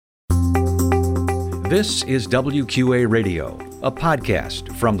This is WQA Radio, a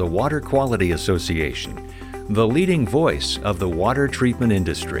podcast from the Water Quality Association, the leading voice of the water treatment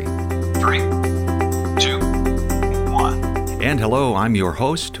industry. 3, 2, 1. And hello, I'm your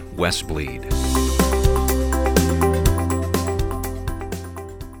host, Wes Bleed.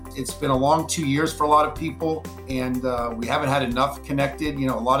 It's been a long 2 years for a lot of people, and we haven't had enough connected. You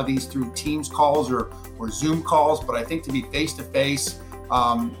know, a lot of these through Teams calls or Zoom calls, but I think to be face-to-face,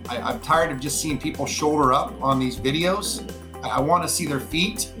 I'm tired of just seeing people shoulder up on these videos. I want to see their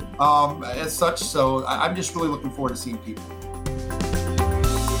feet as such, so I'm just really looking forward to seeing people.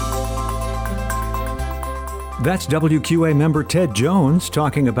 That's WQA member Ted Jones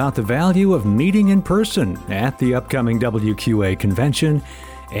talking about the value of meeting in person at the upcoming WQA convention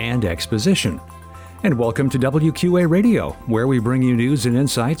and exposition. And welcome to WQA Radio, where we bring you news and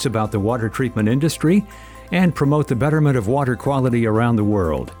insights about the water treatment industry and promote the betterment of water quality around the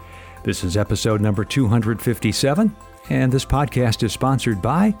world. This is episode number 257, and this podcast is sponsored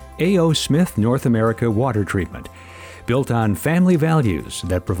by A.O. Smith North America Water Treatment, built on family values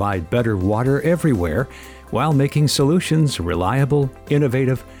that provide better water everywhere while making solutions reliable,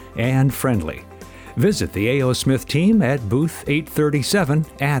 innovative, and friendly. Visit the A.O. Smith team at booth 837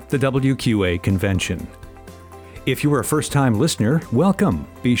 at the WQA convention. If you are a first-time listener, welcome.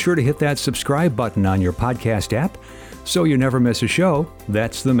 Be sure to hit that subscribe button on your podcast app so you never miss a show.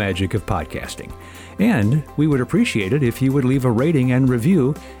 That's the magic of podcasting. And we would appreciate it if you would leave a rating and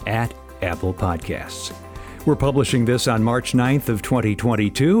review at Apple Podcasts. We're publishing this on March 9th of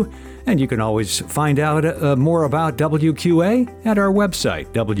 2022, and you can always find out more about WQA at our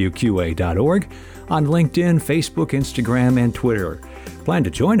website, wqa.org, on LinkedIn, Facebook, Instagram, and Twitter. Plan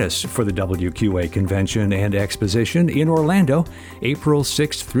to join us for the WQA Convention and Exposition in Orlando, April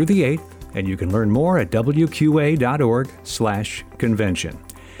 6th through the 8th, and you can learn more at wqa.org/convention.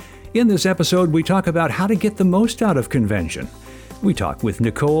 In this episode, we talk about how to get the most out of convention. We talk with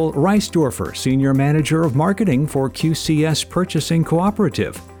Nicole Reisdorfer, Senior Manager of Marketing for QCS Purchasing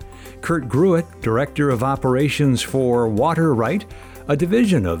Cooperative, Kurt Gruitt, Director of Operations for Water Right, a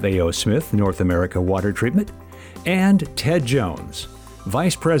division of A.O. Smith North America Water Treatment, and Ted Jones,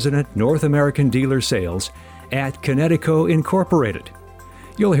 Vice President, North American Dealer Sales at Kinetico Incorporated.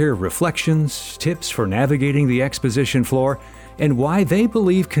 You'll hear reflections, tips for navigating the exposition floor, and why they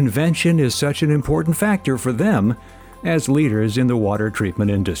believe convention is such an important factor for them as leaders in the water treatment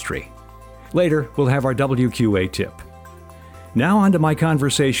industry. Later, we'll have our WQA tip. Now on to my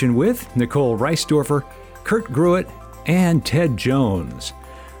conversation with Nicole Reisdorfer, Kurt Gruitt, and Ted Jones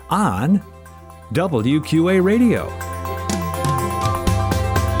on WQA Radio.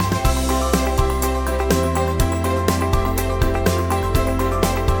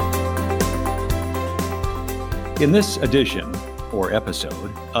 In this edition, or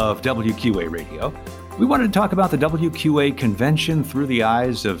episode, of WQA Radio, we wanted to talk about the WQA convention through the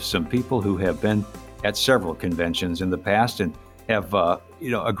eyes of some people who have been at several conventions in the past and have a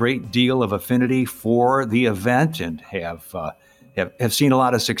great deal of affinity for the event and have seen a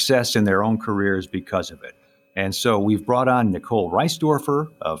lot of success in their own careers because of it. And so we've brought on Nicole Reisdorfer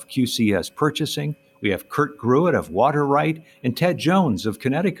of QCS Purchasing. We have Kurt Gruitt of Water Right and Ted Jones of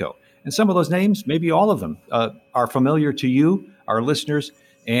Kinetico. And some of those names, maybe all of them, are familiar to you, our listeners,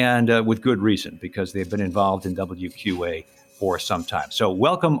 and with good reason, because they've been involved in WQA for some time. So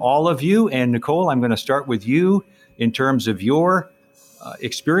welcome all of you. And Nicole, I'm going to start with you in terms of your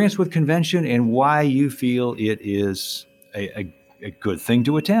experience with convention and why you feel it is a good thing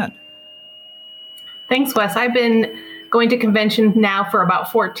to attend. Thanks, Wes. I've been going to convention now for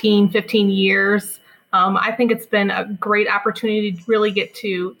about 14, 15 years. I think it's been a great opportunity to really get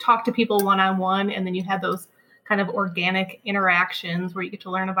to talk to people one-on-one, and then you have those kind of organic interactions where you get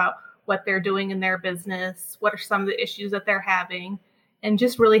to learn about what they're doing in their business, what are some of the issues that they're having, and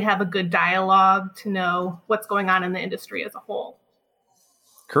just really have a good dialogue to know what's going on in the industry as a whole.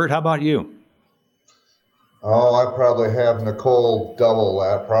 Kurt, how about you? Oh, I probably have Nicole double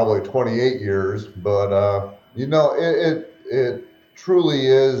that, probably 28 years, but it truly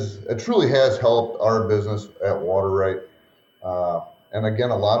has helped our business at Water Right. And again,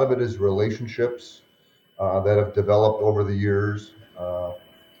 a lot of it is relationships that have developed over the years.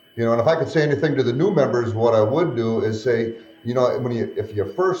 And if I could say anything to the new members, what I would do is say, if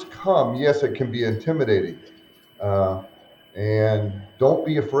you first come, yes, it can be intimidating. And don't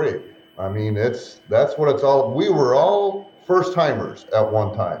be afraid. I mean, that's what it's all. We were all first timers at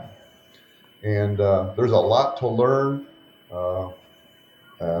one time. And there's a lot to learn.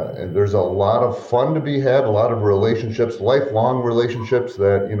 And there's a lot of fun to be had, a lot of relationships, lifelong relationships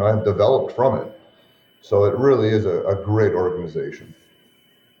that, have developed from it. So it really is a great organization.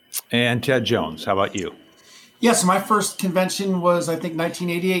 And Ted Jones, how about you? Yes, my first convention was, I think,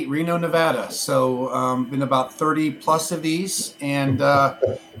 1988, Reno, Nevada. So been about 30 plus of these, and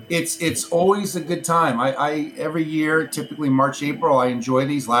it's always a good time. I every year, typically March, April, I enjoy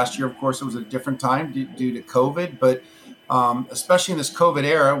these. Last year, of course, it was a different time due to COVID, but especially in this COVID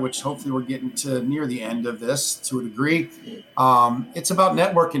era, which hopefully we're getting to near the end of this to a degree, it's about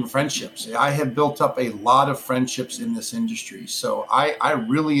networking and friendships. I have built up a lot of friendships in this industry, so I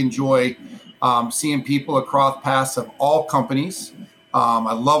really enjoy seeing people across paths of all companies.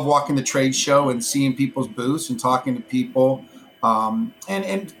 I love walking the trade show and seeing people's booths and talking to people,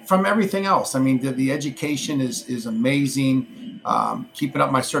 and from everything else. I mean, the education is amazing. Keeping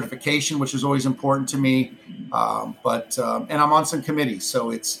up my certification, which is always important to me, but and I'm on some committees,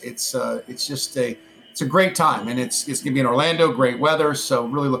 so it's just it's a great time, and it's going to be in Orlando, great weather, so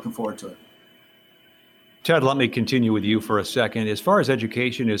really looking forward to it. Ted, let me continue with you for a second. As far as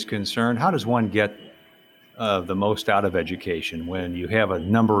education is concerned, how does one get the most out of education when you have a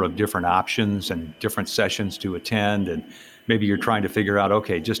number of different options and different sessions to attend, and maybe you're trying to figure out,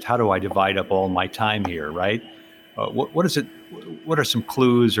 okay, just how do I divide up all my time here, right? What is it? What are some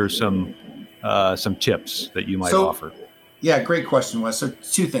clues or some tips that you might offer? Yeah, great question, Wes. So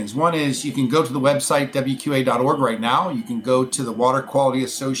two things. One is you can go to the website, WQA.org right now. You can go to the Water Quality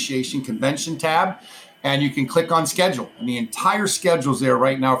Association Convention tab, and you can click on schedule. And the entire schedule is there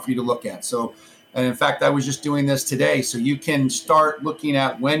right now for you to look at. So, and in fact, I was just doing this today. So you can start looking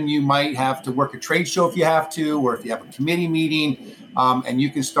at when you might have to work a trade show if you have to, or if you have a committee meeting, and you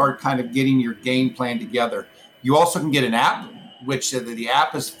can start kind of getting your game plan together. You also can get an app, which the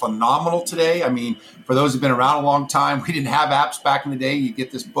app is phenomenal today. I mean, for those who've been around a long time, we didn't have apps back in the day. You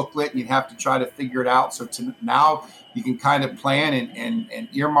get this booklet and you have to try to figure it out. So now you can kind of plan and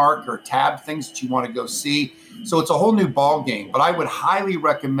earmark or tab things that you want to go see. So it's a whole new ball game. But I would highly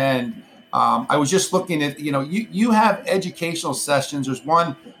recommend. I was just looking at, you have educational sessions. There's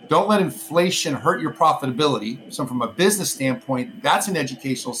one, don't let inflation hurt your profitability. So from a business standpoint, that's an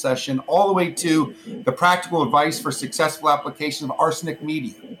educational session, all the way to the practical advice for successful application of arsenic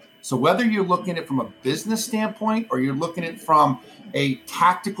media. So whether you're looking at it from a business standpoint or you're looking at it from a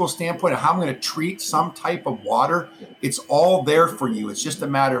tactical standpoint of how I'm going to treat some type of water, it's all there for you. It's just a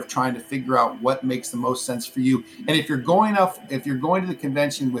matter of trying to figure out what makes the most sense for you. And if you're going to the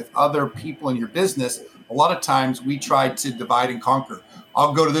convention with other people in your business, a lot of times we try to divide and conquer.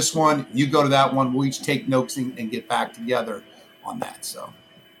 I'll go to this one, you go to that one. We'll each take notes and get back together on that. So,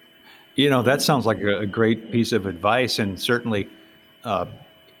 that sounds like a great piece of advice, and certainly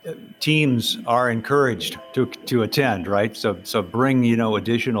teams are encouraged to attend, right? So bring,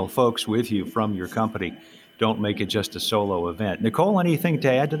 additional folks with you from your company. Don't make it just a solo event. Nicole, anything to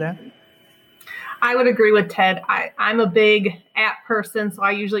add to that? I would agree with Ted. I'm a big app person, so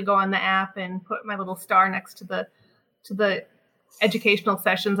I usually go on the app and put my little star next to the educational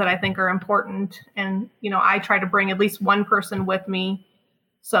sessions that I think are important. And, I try to bring at least one person with me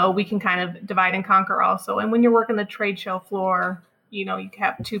so we can kind of divide and conquer also. And when you're working the trade show floor, you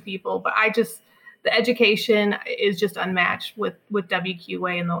have two people, but the education is just unmatched with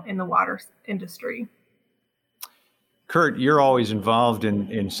WQA in the water industry. Kurt, you're always involved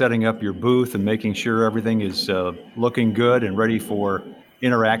in setting up your booth and making sure everything is looking good and ready for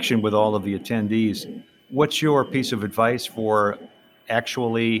interaction with all of the attendees. What's your piece of advice for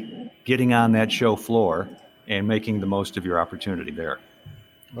actually getting on that show floor and making the most of your opportunity there?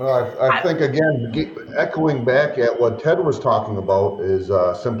 Well, I think, again, echoing back at what Ted was talking about is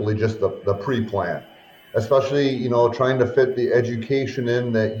simply just the pre-plan, especially, trying to fit the education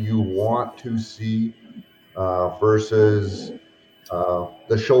in that you want to see versus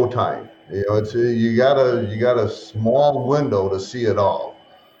the show time. You got a small window to see it all.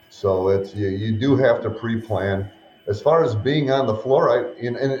 So you do have to pre-plan. As far as being on the floor,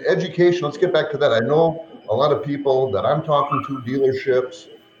 in education, let's get back to that. I know a lot of people that I'm talking to, dealerships,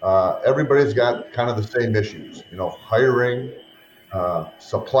 everybody's got kind of the same issues, hiring,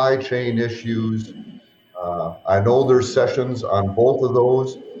 supply chain issues. I know there's sessions on both of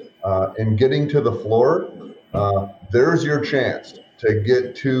those. In getting to the floor, there's your chance to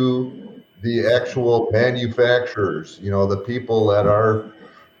get to the actual manufacturers, the people that are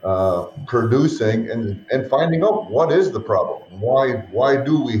producing and finding out what is the problem. Why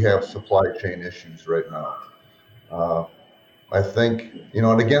do we have supply chain issues right now? I think,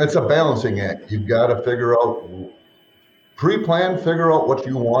 and again, it's a balancing act. You've got to figure out, pre-plan, figure out what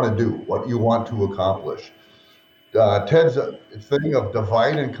you want to do, what you want to accomplish. Ted's thing of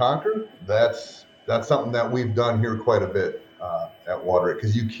divide and conquer, that's something that we've done here quite a bit at Water,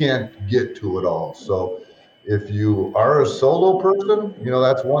 because you can't get to it all. So If you are a solo person,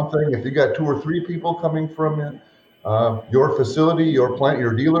 that's one thing. If you got 2 or 3 people coming from your facility, your plant,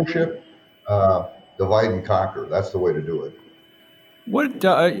 your dealership, divide and conquer. That's the way to do it. What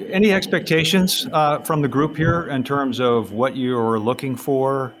any expectations from the group here in terms of what you're looking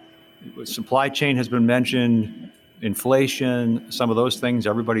for? Supply chain has been mentioned, inflation, some of those things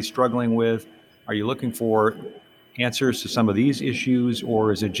everybody's struggling with. Are you looking for answers to some of these issues,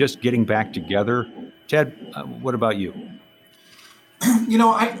 or is it just getting back together? Ted, what about you?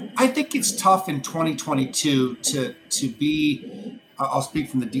 I think it's tough in 2022 to be, I'll speak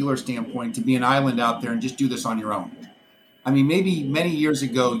from the dealer standpoint, to be an island out there and just do this on your own. I mean, maybe many years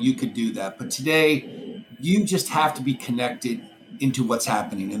ago you could do that, but today you just have to be connected into what's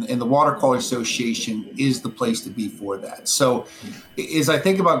happening. And the Water Quality Association is the place to be for that. So as I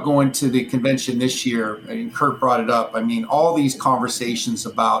think about going to the convention this year, and Kurt brought it up, I mean, all these conversations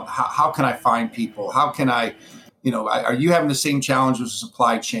about how can I find people? How can I, are you having the same challenge with the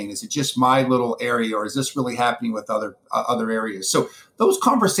supply chain? Is it just my little area, or is this really happening with other areas? So those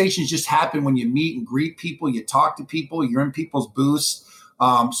conversations just happen when you meet and greet people, you talk to people, you're in people's booths.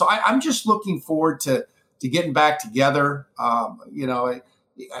 So I'm just looking forward to getting back together. I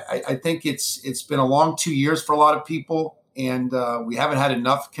think it's been a long 2 years for a lot of people, and we haven't had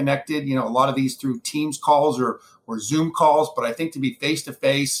enough connected. A lot of these through Teams calls or Zoom calls, but I think to be face to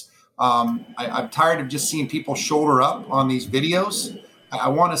face. I'm tired of just seeing people shoulder up on these videos. I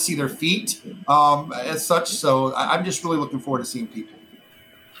want to see their feet as such. So I'm just really looking forward to seeing people.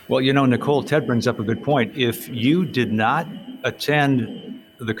 Well, Nicole, Ted brings up a good point. If you did not attend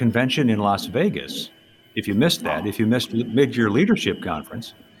the convention in Las Vegas, if you missed that, if you missed mid-year leadership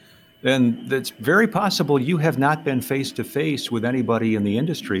conference, then it's very possible you have not been face-to-face with anybody in the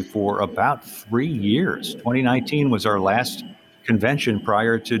industry for about 3 years. 2019 was our last convention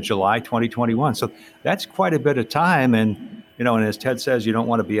prior to July 2021. So that's quite a bit of time. And, and as Ted says, you don't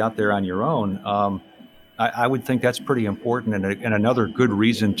want to be out there on your own. I would think that's pretty important and another good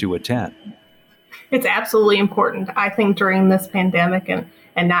reason to attend. It's absolutely important. I think during this pandemic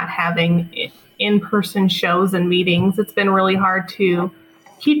and not having in-person shows and meetings, it's been really hard to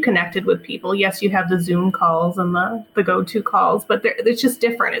keep connected with people. Yes, you have the Zoom calls and the go-to calls, but it's just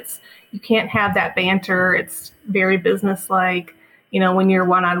different. You can't have that banter. It's very business-like. When you're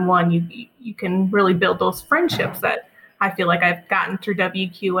one-on-one, you can really build those friendships that I feel like I've gotten through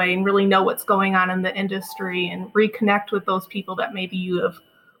WQA and really know what's going on in the industry and reconnect with those people that maybe you have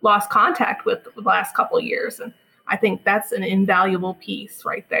lost contact with the last couple of years. And I think that's an invaluable piece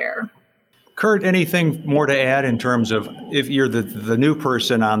right there. Kurt, anything more to add in terms of if you're the new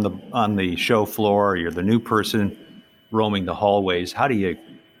person on the show floor, or you're the new person roaming the hallways, how do you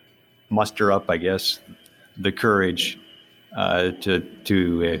muster up, I guess, the courage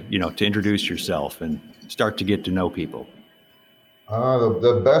to introduce yourself and start to get to know people?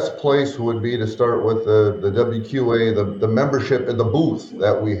 The best place would be to start with the WQA, the membership in the booth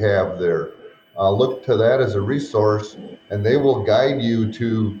that we have there. Look to that as a resource, and they will guide you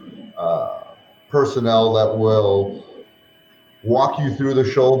to personnel that will walk you through the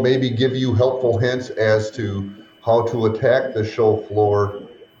show, maybe give you helpful hints as to how to attack the show floor.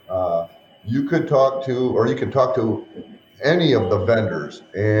 You can talk to any of the vendors,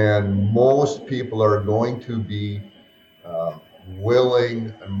 and most people are going to be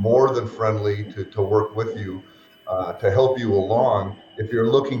willing and more than friendly to work with you to help you along. If you're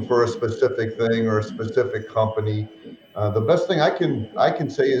looking for a specific thing or a specific company, the best thing I can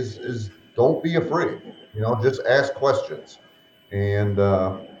say is don't be afraid. Just ask questions, and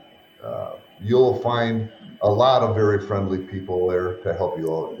you'll find a lot of very friendly people there to help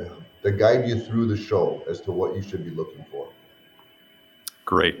you out, to guide you through the show as to what you should be looking for.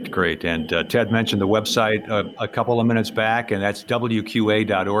 Great. And Ted mentioned the website a couple of minutes back, and that's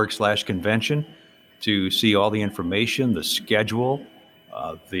wqa.org/convention to see all the information, the schedule,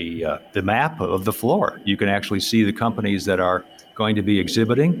 the map of the floor. You can actually see the companies that are going to be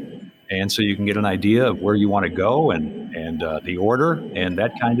exhibiting, and so you can get an idea of where you want to go and the order and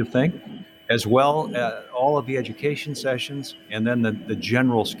that kind of thing, as well all of the education sessions, and then the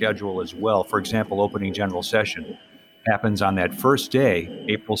general schedule as well. For example, opening general session happens on that first day,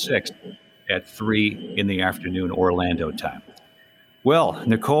 April 6th, at 3 in the afternoon, Orlando time. Well,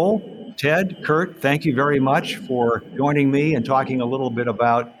 Nicole, Ted, Kurt, thank you very much for joining me and talking a little bit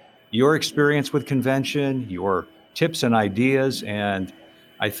about your experience with convention, your tips and ideas, and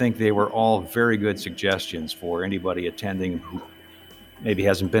I think they were all very good suggestions for anybody attending who maybe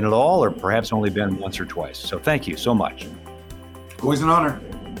hasn't been at all or perhaps only been once or twice. So thank you so much. Always an honor.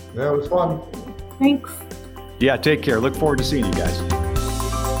 Yeah, it was fun. Thanks. Yeah, take care. Look forward to seeing you guys.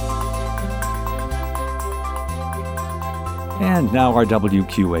 And now our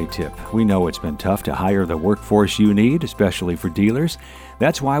WQA tip. We know it's been tough to hire the workforce you need, especially for dealers.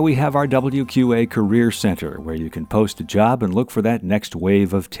 That's why we have our WQA Career Center, where you can post a job and look for that next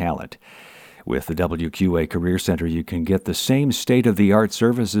wave of talent. With the WQA Career Center, you can get the same state-of-the-art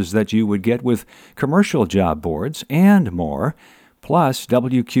services that you would get with commercial job boards and more. Plus,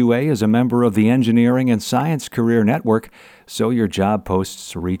 WQA is a member of the Engineering and Science Career Network, so your job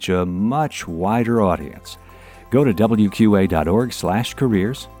posts reach a much wider audience. Go to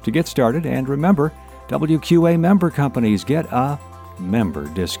WQA.org/careers to get started, and remember, WQA member companies get a member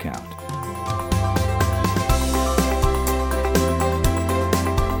discount.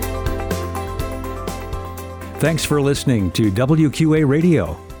 Thanks for listening to WQA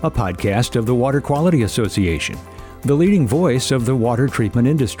Radio, a podcast of the Water Quality Association, the leading voice of the water treatment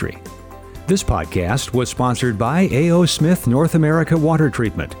industry. This podcast was sponsored by A.O. Smith North America Water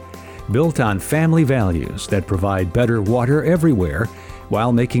Treatment, built on family values that provide better water everywhere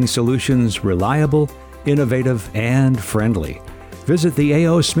while making solutions reliable, innovative, and friendly. Visit the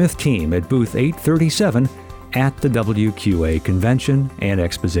A.O. Smith team at booth 837 at the WQA Convention and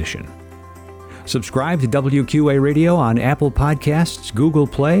Exposition. Subscribe to WQA Radio on Apple Podcasts, Google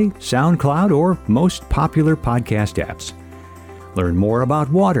Play, SoundCloud, or most popular podcast apps. Learn more about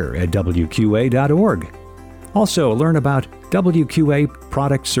water at WQA.org. Also, learn about WQA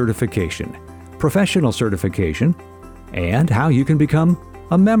product certification, professional certification, and how you can become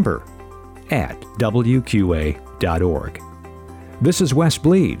a member at WQA.org. This is Wes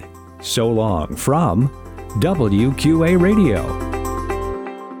Bleed. So long from WQA Radio.